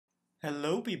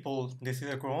Hello people, this is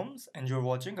Akroms and you're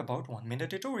watching about 1 minute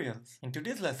tutorials. In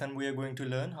today's lesson we are going to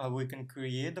learn how we can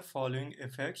create the following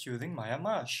effects using Maya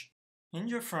Mesh. In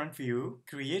your front view,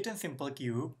 create a simple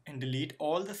cube and delete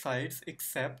all the sides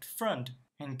except front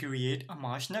and create a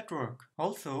mesh network.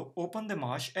 Also, open the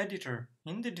mesh editor.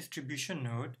 In the distribution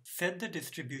node, set the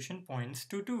distribution points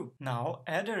to 2. Now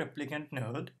add a replicant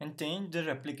node and change the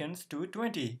replicants to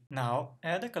 20. Now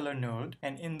add a color node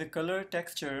and in the color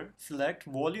texture, select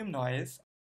volume noise.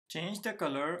 Change the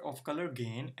color of color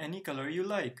gain any color you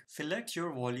like. Select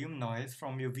your volume noise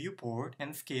from your viewport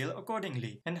and scale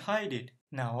accordingly and hide it.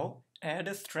 Now add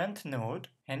a strength node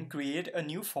and create a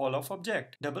new fall-off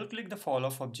object. Double-click the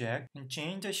fall-off object and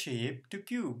change the shape to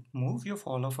cube. Move your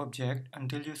fall-off object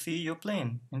until you see your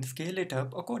plane and scale it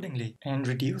up accordingly and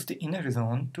reduce the inner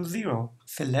zone to 0.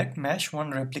 Select Mesh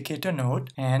 1 replicator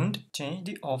node and change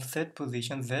the offset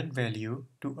position Z value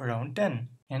to around 10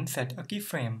 and set a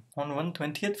keyframe. On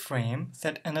 1/20th frame,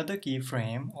 set another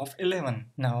keyframe of 11.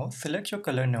 Now select your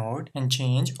color node and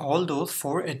change all those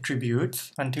 4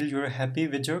 attributes until you're happy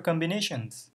with your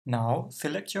combinations. Now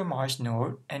select your mesh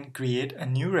node and create a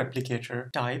new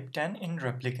replicator. Type 10 in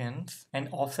replicants and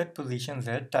offset position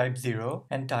Z type 0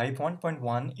 and type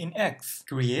 1.1 in X.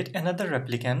 Create another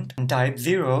replicant and type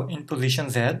 0 in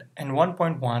position Z and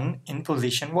 1.1 in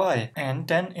position Y and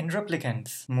 10 in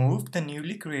replicants. Move the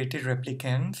newly created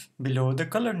replicants below the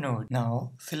color node.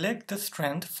 Now select the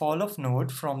strength fall-off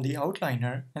node from the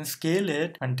outliner and scale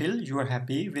it until you are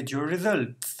happy with your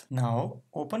results. Now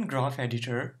open graph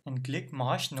editor and click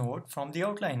mesh node from the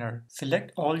outliner.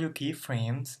 Select all your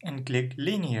keyframes and click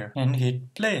linear and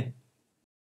hit play.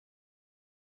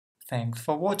 Thanks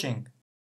for watching.